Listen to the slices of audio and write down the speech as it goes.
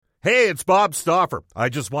Hey, it's Bob Stauffer. I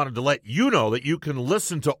just wanted to let you know that you can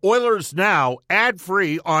listen to Oilers Now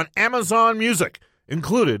ad-free on Amazon Music,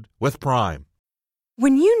 included with Prime.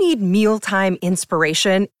 When you need mealtime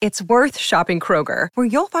inspiration, it's worth shopping Kroger, where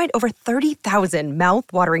you'll find over 30,000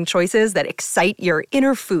 mouth-watering choices that excite your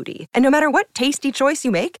inner foodie. And no matter what tasty choice you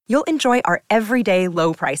make, you'll enjoy our everyday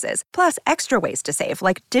low prices, plus extra ways to save,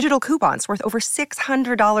 like digital coupons worth over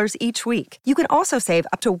 $600 each week. You can also save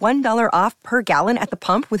up to $1 off per gallon at the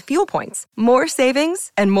pump with fuel points. More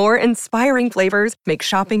savings and more inspiring flavors make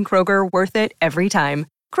shopping Kroger worth it every time.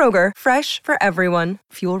 Kroger, fresh for everyone.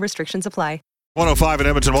 Fuel restrictions apply. 105 in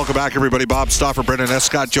Edmonton. Welcome back, everybody. Bob Stauffer, Brendan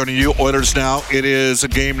Escott joining you. Oilers Now. It is a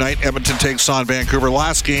game night. Edmonton takes on Vancouver.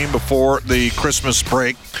 Last game before the Christmas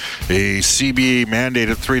break. A CBA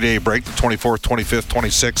mandated 3-day break, the 24th, 25th,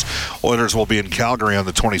 26th. Oilers will be in Calgary on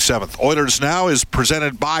the 27th. Oilers Now is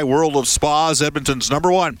presented by World of Spas, Edmonton's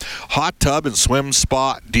 #1 hot tub and swim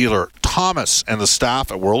spa dealer. Thomas and the staff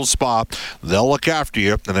at World of Spa, they'll look after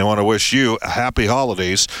you, and they want to wish you a happy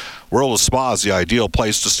holidays. World of Spa is the ideal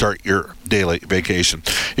place to start your daily vacation.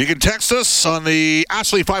 You can text us on the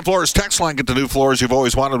Ashley Fine Floors text line. Get the new floors you've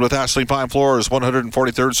always wanted with Ashley Fine Floors,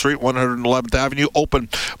 143rd Street, 111th Avenue, open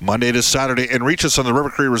Monday to Saturday. And reach us on the River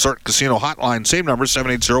Cree Resort Casino hotline, same number,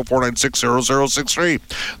 780-496-0063.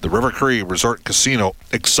 The River Cree Resort Casino,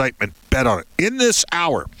 excitement, bet on it. In this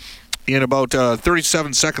hour, in about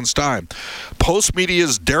 37 seconds' time, Post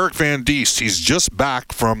Media's Derek Van Diest. He's just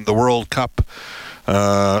back from the World Cup.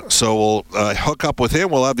 So we'll hook up with him.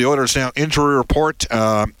 We'll have the Oilers Now injury report.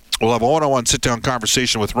 We'll have a one-on-one sit-down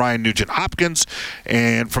conversation with Ryan Nugent-Hopkins,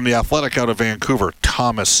 and from the Athletic out of Vancouver,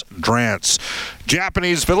 Thomas Drance.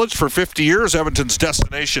 Japanese Village for 50 years, Edmonton's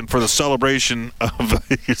destination for the celebration of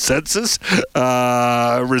census,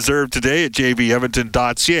 reserved today at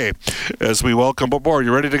jvedmonton.ca. As we welcome aboard.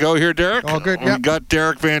 You ready to go here, Derek? All good, We've yep. got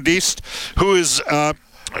Derek Van Diest, who is... how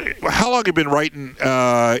long have you been writing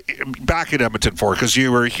back in Edmonton for? Because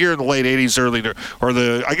you were here in the late 80s,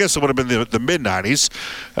 I guess it would have been the mid-90s.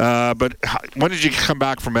 But when did you come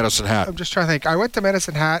back from Medicine Hat? I'm just trying to think. I went to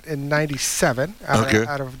Medicine Hat in 97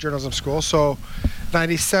 out of journalism school. So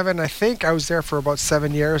 97, I think I was there for about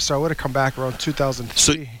 7 years. So I would have come back around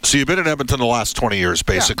 2003. So you've been in Edmonton the last 20 years,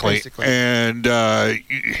 basically. Yeah, basically. And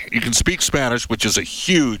you can speak Spanish, which is a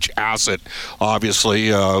huge asset,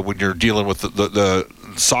 obviously, when you're dealing with the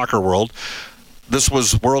soccer world. This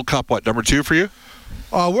was World Cup, number 2 for you?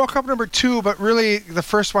 World Cup number 2, but really the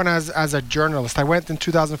first one as a journalist. I went in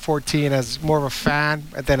 2014 as more of a fan,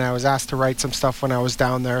 and then I was asked to write some stuff when I was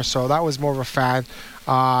down there, so that was more of a fan.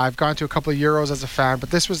 I've gone to a couple of Euros as a fan,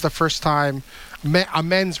 but this was the first time a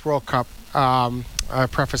men's World Cup. I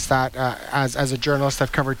preface that as a journalist.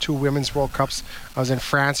 I've covered 2 women's World Cups. I was in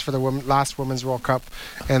France for the last Women's World Cup,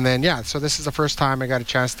 and then so this is the first time I got a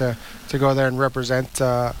chance to go there and represent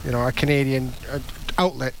a Canadian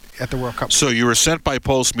outlet at the World Cup. So you were sent by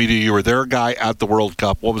Post Media. You were their guy at the World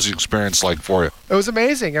Cup. What was the experience like for you? It was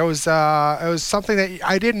amazing. It was something that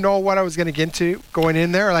I didn't know what I was going to get into going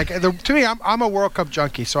in there. To me, I'm a World Cup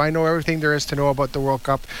junkie, so I know everything there is to know about the World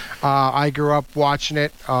Cup. I grew up watching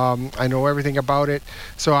it. I know everything about it.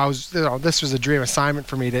 So I was, this was a dream assignment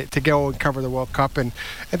for me to go and cover the World Cup and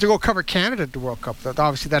to go cover Canada at the World Cup.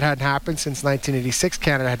 Obviously, that hadn't happened since 1986.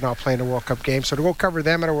 Canada had not played a World Cup game, so to go cover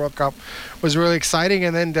them at a World Cup was really exciting.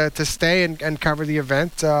 And then to stay and cover the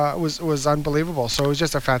event was unbelievable. So it was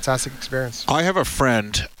just a fantastic experience. I have a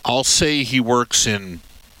friend, I'll say he works in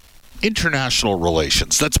international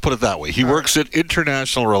relations. Let's put it that way. He works at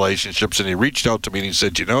international relationships, and he reached out to me and he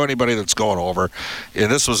said, "Do you know anybody that's going over?"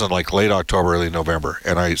 And this was in late October, early November.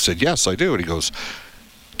 And I said, "Yes, I do." And he goes,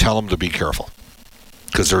 "Tell them to be careful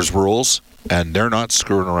because there's rules and they're not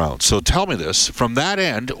screwing around." So tell me this, from that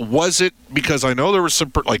end, was it, because I know there was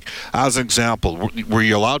some, as an example, were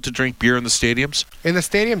you allowed to drink beer in the stadiums? In the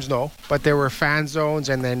stadiums, no, but there were fan zones,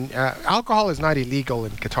 and then alcohol is not illegal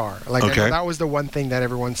in Qatar. Okay. That was the one thing that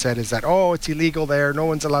everyone said, is that, it's illegal there, no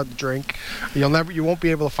one's allowed to drink, you won't be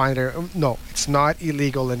able to find it. No, it's not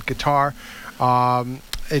illegal in Qatar.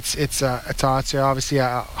 It's obviously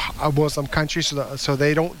a Muslim country, so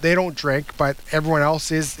they don't drink, but everyone else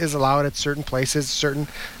is allowed at certain places, certain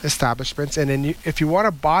establishments. And then if you want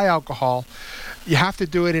to buy alcohol, you have to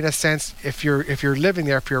do it in a sense. If you're living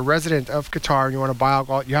there, if you're a resident of Qatar and you want to buy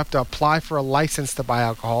alcohol, you have to apply for a license to buy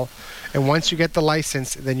alcohol. And once you get the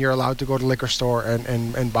license, then you're allowed to go to the liquor store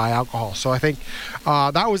and buy alcohol. So I think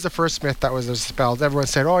that was the first myth that was dispelled. Everyone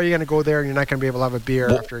said, you're going to go there and you're not going to be able to have a beer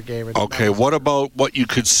after a game. And okay, what about what you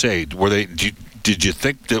could say? did you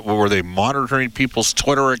think that were they monitoring people's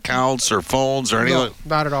Twitter accounts or phones or anything? No,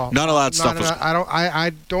 not at all. None of that stuff was.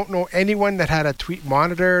 I don't know anyone that had a tweet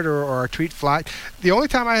monitored or a tweet flagged. The only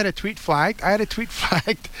time I had a tweet flagged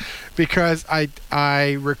because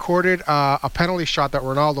I recorded a penalty shot that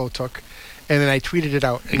Ronaldo took. And then I tweeted it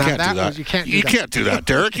out. You can't do that. You can't do that,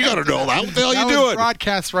 Derek. You got to know that. What the hell that you doing?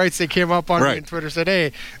 Broadcast rights. They came up on me on Twitter, said,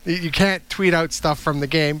 hey, you can't tweet out stuff from the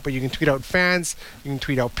game, but you can tweet out fans. You can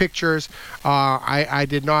tweet out pictures. I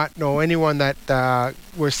did not know anyone that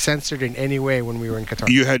was censored in any way when we were in Qatar.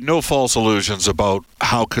 You had no false illusions about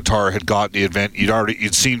how Qatar had gotten the event.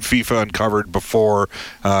 You'd seen FIFA uncovered before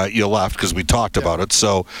you left because we talked about it.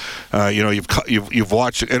 So you've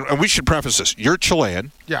watched it. And we should preface this. You're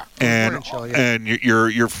Chilean. Yeah. And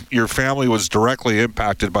your family was directly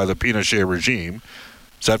impacted by the Pinochet regime.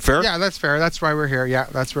 Is that fair? Yeah, that's fair. That's why we're here. Yeah,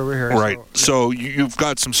 that's why we're here. Right. So you've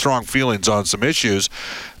got some strong feelings on some issues.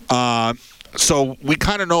 So we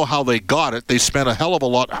kind of know how they got it. They spent a hell of a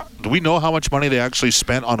lot. Do we know how much money they actually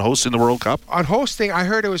spent on hosting the World Cup? On hosting, I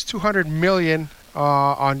heard it was $200 million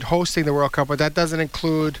on hosting the World Cup, but that doesn't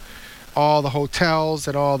include all the hotels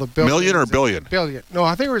and all the buildings. Million or billion? Billion. No,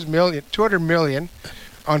 I think it was million. $200 million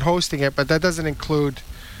on hosting it, but that doesn't include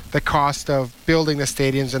the cost of building the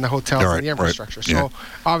stadiums and the hotels and the infrastructure. So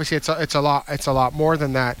obviously it's a lot more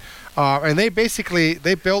than that. And they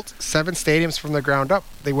built 7 stadiums from the ground up.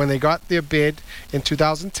 When they got their bid in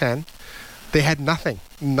 2010, they had nothing,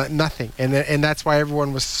 and that's why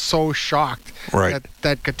everyone was so shocked that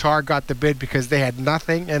Qatar got the bid, because they had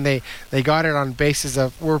nothing, and they got it on basis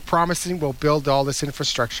of, we're promising we'll build all this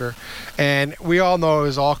infrastructure, and we all know it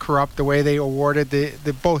was all corrupt the way they awarded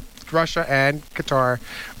the both Russia and Qatar.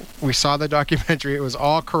 We saw the documentary. It was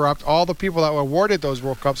all corrupt. All the people that were awarded those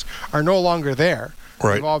World Cups are no longer there.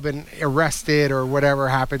 Right. They've all been arrested, or whatever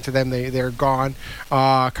happened to them. They're gone.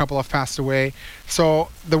 A couple have passed away. So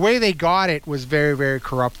the way they got it was very, very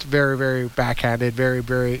corrupt, very, very backhanded, very,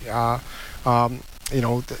 very, it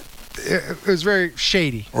was very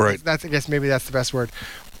shady. Right. I guess maybe that's the best word.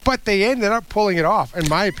 But they ended up pulling it off, in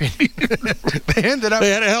my opinion. They had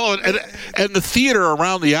a hell of it. And the theater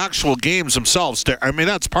around the actual games themselves, I mean,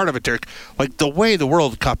 that's part of it, Derek. Like, the way the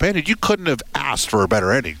World Cup ended, you couldn't have asked for a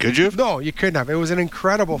better ending, could you? No, you couldn't have. It was an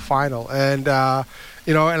incredible final. And,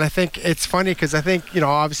 and I think it's funny because I think,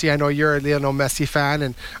 obviously I know you're a Lionel Messi fan,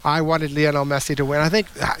 and I wanted Lionel Messi to win. I think,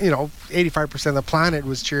 85% of the planet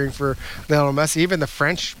was cheering for Lionel Messi. Even the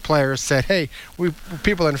French players said, hey,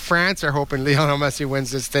 people in France are hoping Lionel Messi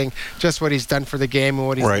wins this thing, just what he's done for the game and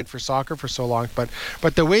what he's done for soccer for so long. But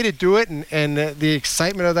the way to do it, and the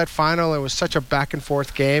excitement of that final, it was such a back and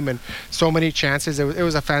forth game and so many chances. It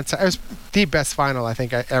was it was the best final I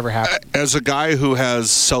think I ever had. As a guy who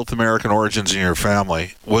has South American origins in your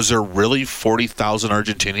family, was there really 40,000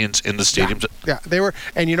 Argentinians in the stadiums? Yeah, they were.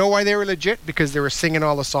 And you know why they were legit? Because they were singing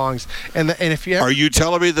all the songs. And if you are you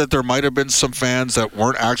telling me that there might have been some fans that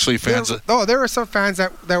weren't actually fans? There were some fans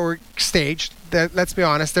that were staged. Let's be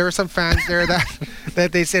honest. There were some fans there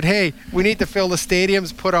that they said, hey, we need to fill the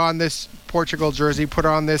stadiums, put on this Portugal jersey, put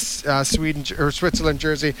on this Sweden or Switzerland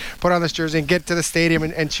jersey, put on this jersey, and get to the stadium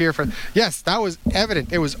and cheer for. Yes, that was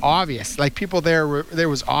evident. It was obvious. Like, people there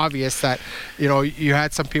was obvious that you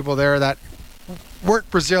had some people there that weren't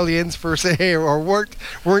Brazilians per se, or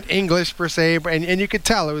weren't English per se, and you could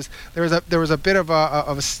tell there was a bit of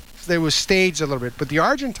it was staged a little bit. But the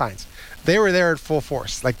Argentines, they were there at full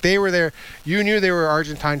force. Like, they were there. You knew they were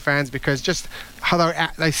Argentine fans because just how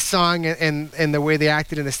they sung and the way they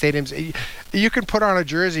acted in the stadiums. You can put on a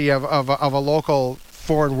jersey of a local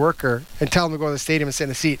foreign worker and tell him to go to the stadium and sit in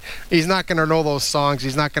a seat. He's not going to know those songs.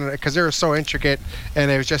 He's not going to, because they were so intricate and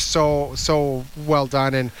it was just so well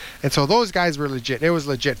done. And so those guys were legit. It was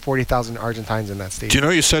legit 40,000 Argentines in that stadium. Do you know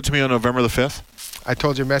you said to me on November the 5th? I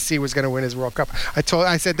told you Messi was going to win his World Cup.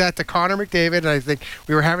 I said that to Connor McDavid, and I think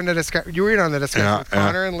we were having a discussion. You were in on the discussion with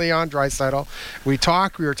Connor and Leon Draisaitl. We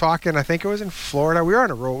were talking, I think it was in Florida. We were on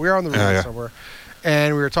the road somewhere.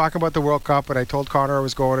 And we were talking about the World Cup, and I told Connor I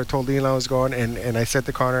was going, I told Leon I was going, and I said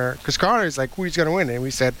to Connor, because Connor's like, who's going to win? And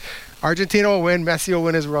we said, Argentina will win, Messi will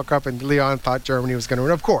win his World Cup, and Leon thought Germany was going to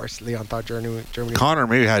win. Of course, Leon thought Germany. Connor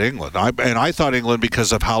maybe had England, and I thought England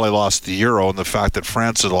because of how they lost the Euro and the fact that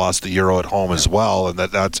France had lost the Euro at home as well, and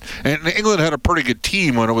and England had a pretty good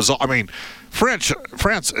team when it was. I mean, France,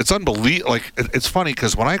 it's unbelievable. Like, it's funny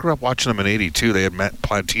because when I grew up watching them in '82, they had met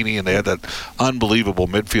Plantini and they had that unbelievable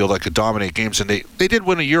midfield that could dominate games, and they did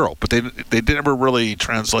win a Euro, but they never really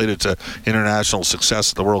translated to international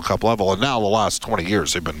success at the World Cup level. And now the last 20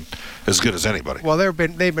 years they've been as good as anybody. Well, they've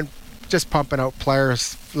been just pumping out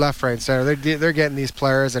players left, right, and center. They're getting these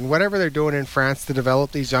players, and whatever they're doing in France to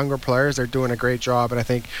develop these younger players, they're doing a great job. And I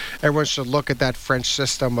think everyone should look at that French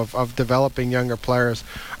system of developing younger players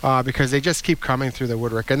because they just keep coming through the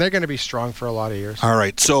woodwork, and they're going to be strong for a lot of years. All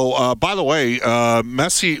right. So, by the way,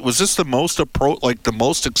 Messi, was this the most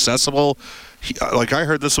accessible? I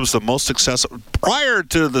heard this was the most successful prior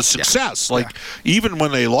to the success. Even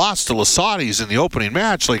when they lost to Lasades in the opening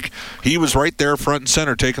match, he was right there front and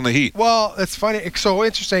center taking the heat. Well, it's funny. It's so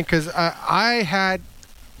interesting because I had,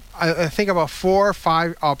 I think, about 4 or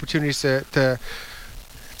 5 opportunities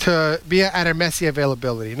to be at a Messi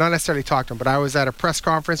availability. Not necessarily talk to him, but I was at a press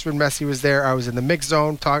conference when Messi was there. I was in the mix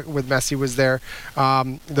zone with Messi was there.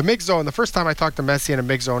 The mix zone, the first time I talked to Messi in a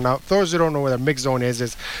mix zone, now those who don't know what a mix zone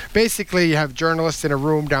is basically you have journalists in a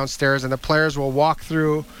room downstairs and the players will walk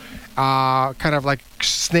through kind of like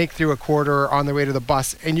snake through a corridor on their way to the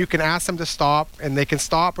bus, and you can ask them to stop, and they can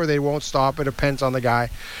stop or they won't stop. It depends on the guy.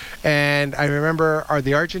 And I remember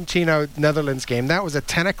the Argentina-Netherlands game. That was a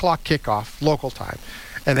 10 o'clock kickoff local time.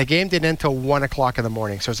 And the game didn't end until 1 o'clock in the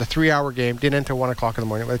morning. So it was a 3-hour game, didn't end until 1 o'clock in the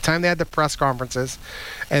morning. By the time they had the press conferences,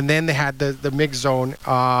 and then they had the mix zone,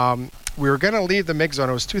 we were going to leave the mix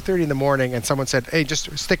zone. It was 2:30 in the morning, and someone said, hey,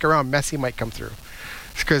 just stick around. Messi might come through.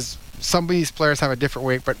 Because some of these players have a different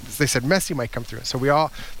weight, but they said Messi might come through. So there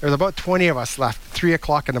was about 20 of us left, 3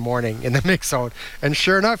 o'clock in the morning in the mix zone. And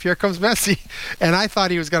sure enough, here comes Messi. And I thought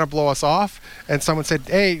he was going to blow us off. And someone said,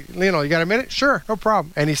 hey, Lionel, you got a minute? Sure, no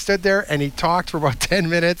problem. And he stood there and he talked for about 10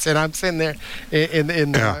 minutes. And I'm sitting there in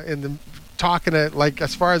the talking to,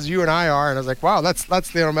 as far as you and I are, and I was like, wow, that's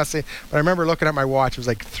Lionel Messi. But I remember looking at my watch. It was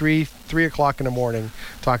like 3 o'clock in the morning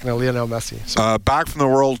talking to Lionel Messi. So. Back from the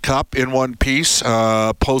World Cup in one piece,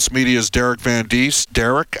 Post Media's Derek Van Diest.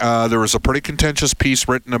 Derek, there was a pretty contentious piece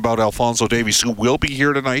written about Alphonso Davies, who will be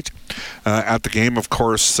here tonight at the game. Of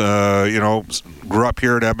course, grew up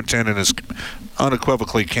here in Edmonton and is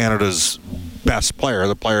unequivocally Canada's best player,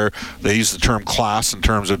 the player, they use the term class in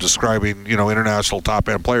terms of describing, international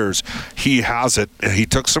top-end players. He has it. He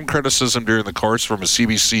took some criticism during the course from a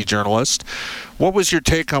CBC journalist. What was your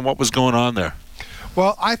take on what was going on there?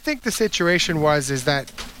 Well, I think the situation is that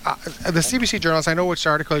the CBC journalist, I know which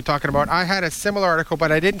article you're talking about. I had a similar article,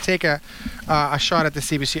 but I didn't take a shot at the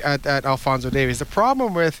CBC, at Alphonso Davies. The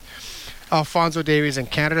problem with Alphonso Davies and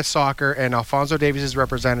Canada Soccer and Alphonso Davies'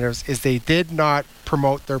 representatives is they did not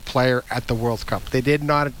promote their player at the World Cup. They did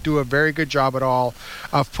not do a very good job at all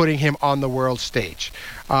of putting him on the world stage.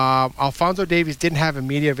 Alphonso Davies didn't have a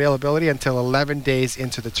media availability until 11 days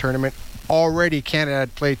into the tournament. Already Canada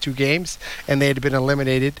had played 2 games and they had been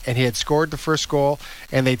eliminated, and he had scored the first goal,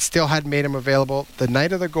 and they still hadn't made him available the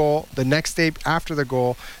night of the goal. The next day after the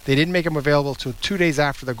goal, they didn't make him available until 2 days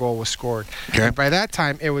after the goal was scored. Okay. And by that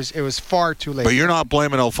time it was far too late. But you're not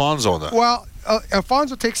blaming Alphonso on that. Well,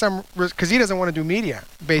 Alphonso takes some risk because he doesn't want to do media,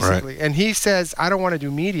 basically. Right. And he says, I don't want to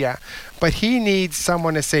do media. But he needs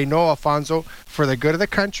someone to say, no, Alphonso, for the good of the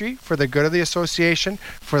country, for the good of the association,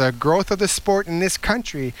 for the growth of the sport in this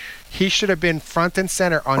country, he should have been front and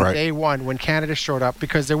center on day one when Canada showed up,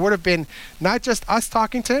 because there would have been not just us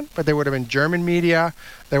talking to him, but there would have been German media,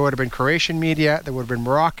 there would have been Croatian media, there would have been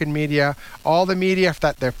Moroccan media, all the media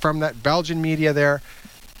from that Belgian media there.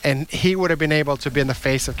 And he would have been able to be in the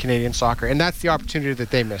face of Canadian soccer. And that's the opportunity that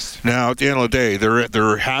they missed. Now, at the end of the day,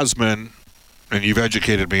 there has been, and you've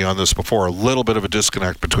educated me on this before, a little bit of a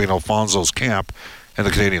disconnect between Alphonso's camp and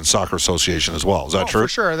the Canadian Soccer Association as well. Is that true? For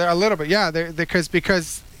sure. A little bit, yeah.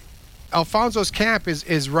 Because Alphonso's camp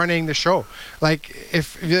is running the show.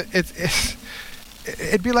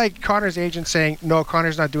 It'd be like Connor's agent saying, no,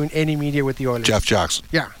 Connor's not doing any media with the Oilers. Jeff Jackson.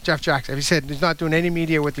 Yeah, Jeff Jackson. If he said he's not doing any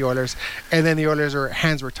media with the Oilers, and then the Oilers'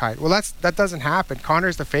 hands were tied. Well, that doesn't happen.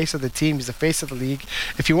 Connor's the face of the team. He's the face of the league.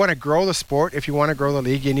 If you want to grow the sport, if you want to grow the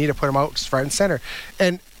league, you need to put him out front and center.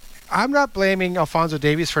 And I'm not blaming Alphonso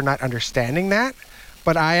Davies for not understanding that,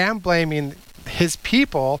 but I am blaming his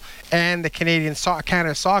people and the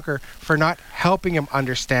Canada Soccer for not helping him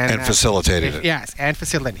understand and facilitating it. Yes, and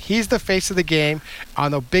facilitating. He's the face of the game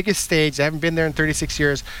on the biggest stage. They haven't been there in 36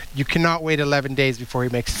 years. You cannot wait 11 days before he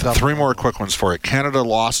makes himself. 3 more quick ones for you. Canada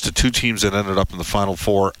lost to 2 teams that ended up in the Final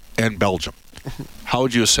Four, and Belgium. How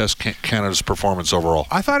would you assess Canada's performance overall?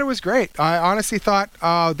 I thought it was great. I honestly thought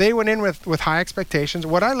they went in with high expectations.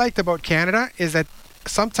 What I liked about Canada is that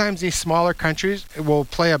sometimes these smaller countries will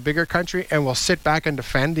play a bigger country and will sit back and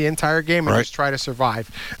defend the entire game and just try to survive.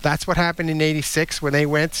 That's what happened in '86 when they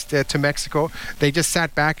went to Mexico. They just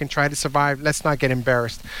sat back and tried to survive. Let's not get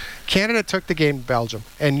embarrassed. Canada took the game to Belgium,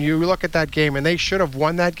 and you look at that game, and they should have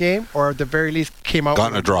won that game, or at the very least came out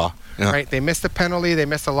gotten a draw. right? They missed the penalty. They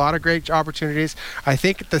missed a lot of great opportunities. I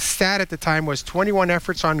think the stat at the time was 21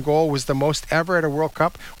 efforts on goal was the most ever at a World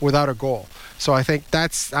Cup without a goal. So I think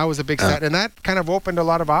that was a big stat, and that kind of opened a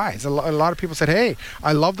lot of eyes. A lot of people said, hey,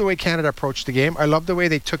 I love the way Canada approached the game. I love the way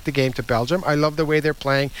they took the game to Belgium. I love the way they're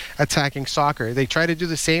playing attacking soccer. They tried to do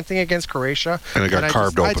the same thing against Croatia. And they got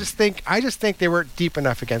carved open. I just think they were deep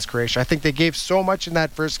enough against Croatia. I think they gave so much in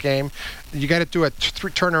that first game. You got to do a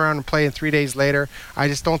turnaround and play in 3 days later. I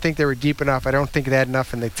just don't think they were deep enough. I don't think they had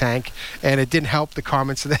enough in the tank. And it didn't help the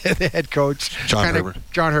comments of the head coach, John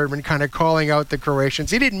Herdman, kind of calling out the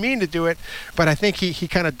Croatians. He didn't mean to do it, but I think he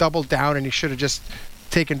kind of doubled down, and he should have just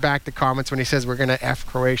taken back the comments when he says we're going to F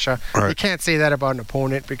Croatia. Right. You can't say that about an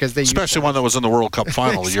opponent because they especially one that was in the World Cup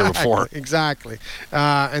final the year before. Exactly.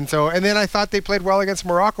 And then I thought they played well against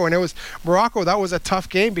Morocco, and it was Morocco. That was a tough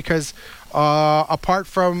game because apart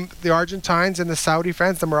from the Argentines and the Saudi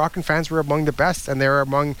fans, the Moroccan fans were among the best, and they were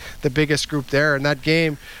among the biggest group there. And that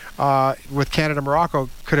game with Canada-Morocco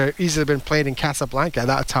could have easily been played in Casablanca.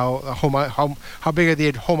 That's how big of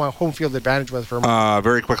the home field advantage was for them.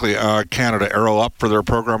 Very quickly, Canada arrow up for their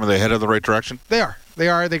program. Are they headed in the right direction? They are.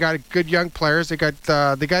 They got good young players. They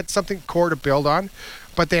got something core to build on,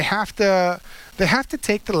 but they have to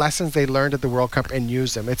take the lessons they learned at the World Cup and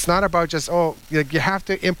use them. It's not about just, you have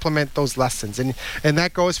to implement those lessons. And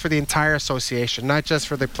that goes for the entire association, not just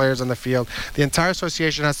for the players on the field. The entire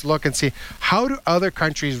association has to look and see, how do other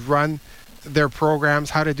countries run their programs?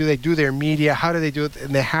 How do they do their media? How do they do it?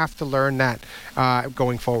 And they have to learn that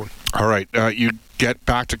going forward. All right. You get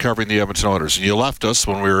back to covering the Edmonton Oilers. You left us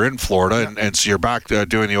when we were in Florida, and so you're back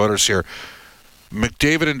doing the Oilers here.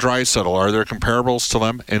 McDavid and Draisaitl, are there comparables to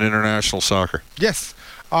them in international soccer? Yes.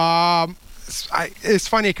 It's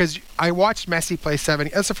funny because I watched Messi play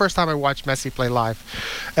 70. That's the first time I watched Messi play live.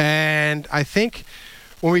 And I think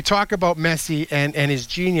when we talk about Messi and his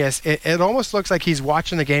genius, it almost looks like he's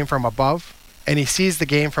watching the game from above, and he sees the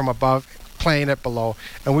game from above, playing it below.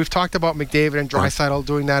 And we've talked about McDavid and Draisaitl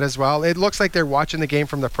doing that as well. It looks like they're watching the game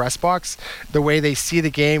from the press box, the way they see the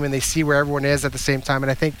game and they see where everyone is at the same time. And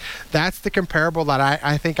I think that's the comparable that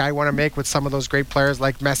I think I want to make with some of those great players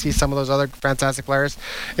like Messi, some of those other fantastic players,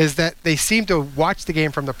 is that they seem to watch the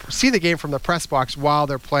game see the game from the press box while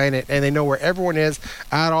they're playing it, and they know where everyone is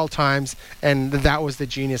at all times. And that was the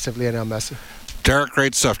genius of Lionel Messi. Derek,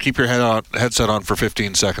 great stuff. Keep your headset on for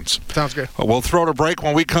 15 seconds. Sounds good. We'll throw it a break.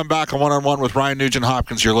 When we come back, a one-on-one with Ryan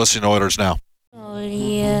Nugent-Hopkins. You're listening to Oilers Now. Oh,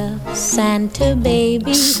 yeah, Santa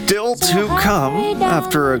baby. Still to come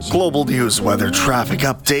after a global news weather traffic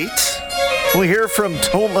update. We hear from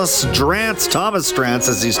Thomas Drance,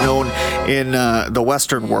 as he's known in the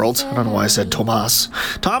Western world. I don't know why I said Thomas.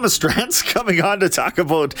 Thomas Drance coming on to talk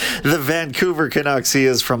about the Vancouver Canucks. He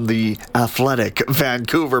is from the Athletic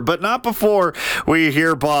Vancouver, but not before we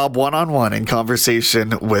hear Bob one-on-one in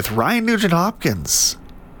conversation with Ryan Nugent-Hopkins.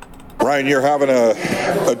 Ryan, you're having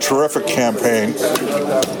a terrific campaign.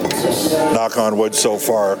 Knock on wood so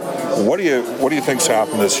far. What do you think's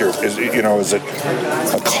happened this year? Is it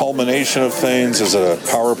a culmination of things? Is it a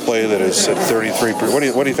power play that is at 33%?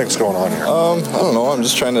 What do you think's going on here? I don't know. I'm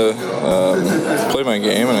just trying to play my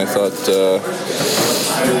game, and I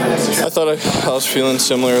thought I was feeling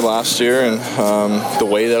similar last year, and the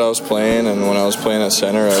way that I was playing, and when I was playing at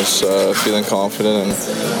center, I was feeling confident,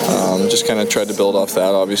 and just kind of tried to build off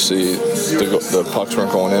that. Obviously, the pucks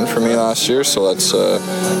weren't going in for me last year, so that's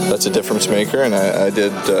a difference maker. And I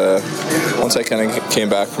did once I kind of came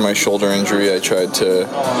back from my shoulder injury, I tried to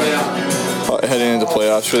heading into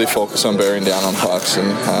playoffs really focus on bearing down on pucks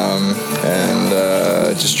and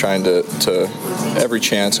just trying to every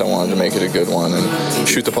chance I wanted to make it a good one and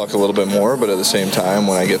shoot the puck a little bit more, but at the same time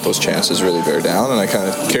when I get those chances really bear down, and I kind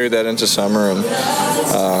of carried that into summer and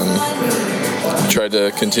tried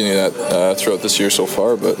to continue that throughout this year so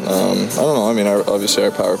far, but I don't know. I mean, obviously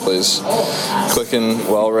our power play's clicking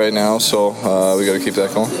well right now, so we got to keep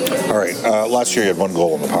that going. All right. Last year you had 1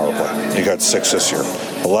 goal in the power play. You got 6 this year.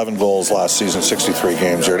 11 goals last season, 63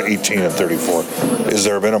 games. You're at 18 and 34. Has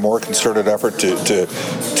there been a more concerted effort to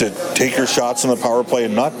take your shots in the power play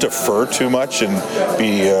and not defer too much and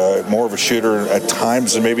be more of a shooter at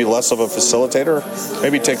times and maybe less of a facilitator?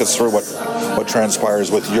 Maybe take us through what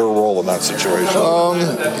transpires with your role in that situation.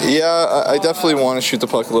 Yeah, I definitely want to shoot the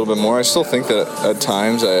puck a little bit more. I still think that at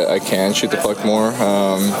times I can shoot the puck more.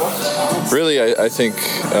 Really, I think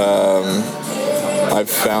I've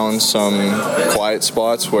found some quiet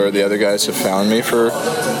spots where the other guys have found me for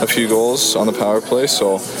a few goals on the power play.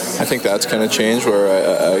 So I think that's kind of changed, where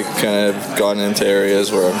I kind of gotten into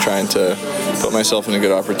areas where I'm trying to put myself in a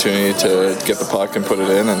good opportunity to get the puck and put it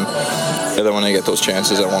in. And then when I get those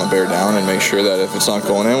chances, I want to bear down and make sure that if it's not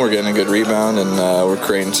going in, we're getting a good rebound and we're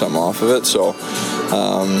creating something off of it. So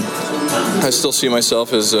I still see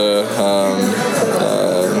myself as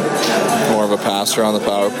more of a passer on the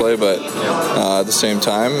power play, but at the same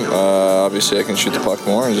time, obviously I can shoot the puck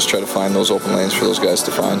more and just try to find those open lanes for those guys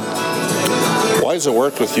to find. Why has it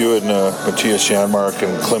worked with you and Matthias Janmark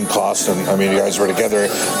and Klim Kostin? I mean, you guys were together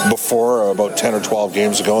before about 10 or 12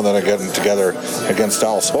 games ago, and then again together against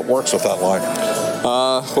Dallas. What works with that line?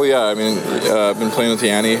 Well, yeah, I mean, I've been playing with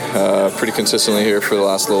Yanni pretty consistently here for the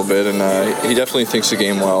last little bit, and he definitely thinks the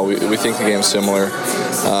game well. We think the game's similar.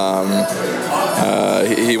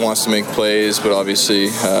 He wants to make plays, but obviously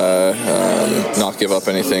not give up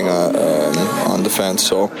anything on defense.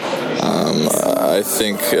 So I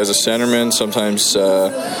think as a centerman, sometimes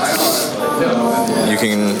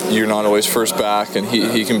you're not always first back, and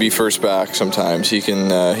he can be first back sometimes. He's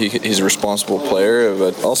a responsible player,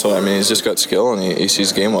 but also, I mean, he's just got skill and he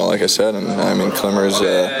sees the game well, like I said. And I mean, Klimmer's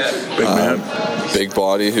big man, big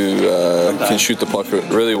body who can shoot the puck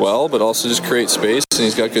really well, but also just create space, and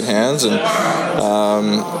he's got good hands. And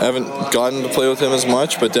I haven't gotten to play with him as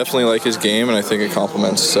much, but definitely like his game, and I think it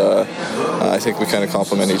complements. I think we kind of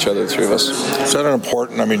complement each other, the three of us. Is that an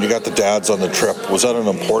important? I mean, you got the dads on the trip. Was that an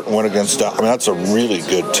important win against Dallas? I mean, that's a really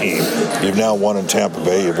good team. You've now won in Tampa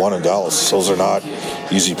Bay. You've won in Dallas. Those are not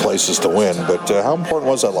easy places to win. But how important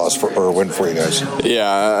was that or win for you guys?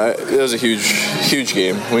 Yeah, it was a huge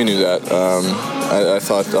game. We knew that. I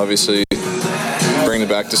thought, obviously, bringing it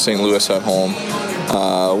back to St. Louis at home,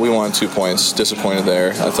 we won 2 points. Disappointed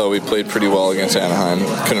there. I thought we played pretty well against Anaheim.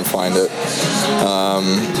 Couldn't find it.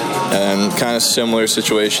 And kind of similar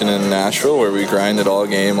situation in Nashville, where we grinded all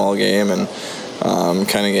game, and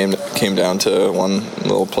kind of came down to one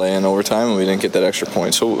little play in overtime, and we didn't get that extra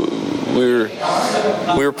point. So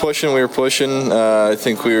we were pushing. I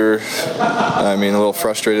think we were, a little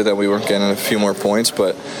frustrated that we weren't getting a few more points,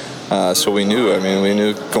 but. So we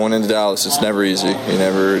knew going into Dallas, it's never easy. You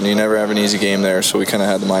never have an easy game there. So we kind of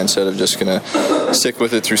had the mindset of just going to stick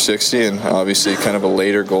with it through 60, and obviously kind of a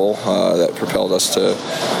later goal that propelled us to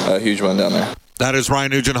a huge win down there. That is Ryan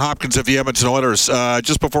Nugent-Hopkins of the Edmonton Oilers.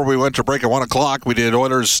 Just before we went to break at 1 o'clock, we did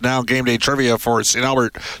Oilers Now Game Day Trivia for St.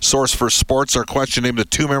 Albert Source for Sports. Our question named the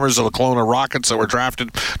 2 members of the Kelowna Rockets that were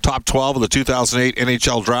drafted top 12 of the 2008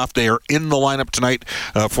 NHL Draft. They are in the lineup tonight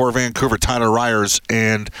for Vancouver. Tyler Myers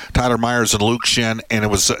and Luke Shen. And it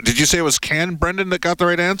was, did you say it was Ken, Brendan, that got the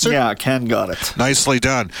right answer? Yeah, Ken got it. Nicely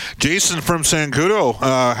done. Jason from Sancudo,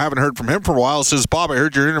 haven't heard from him for a while, says, Bob, I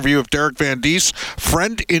heard your interview of Derek Van Diest,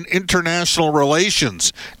 friend in international relations,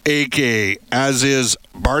 a.k.a. as is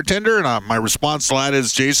bartender. And my response to that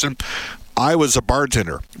is, Jason, I was a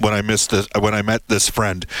bartender when I met this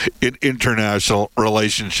friend in international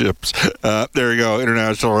relationships. There you go,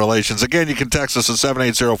 international relations. Again, you can text us at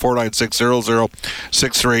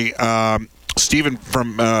 780-496-0063. Stephen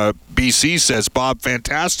from BC says, Bob,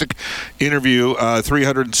 fantastic interview,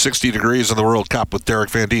 360 degrees in the World Cup with Derek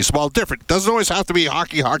Van Diest. Well, different. Doesn't always have to be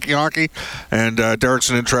hockey. And Derek's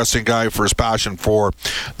an interesting guy for his passion for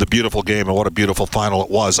the beautiful game, and what a beautiful final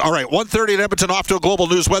it was. All right, 1:30 at Edmonton, off to a Global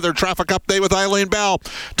News Weather Traffic Update with Eileen Bell.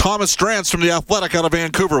 Thomas Drance from The Athletic out of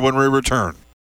Vancouver when we return.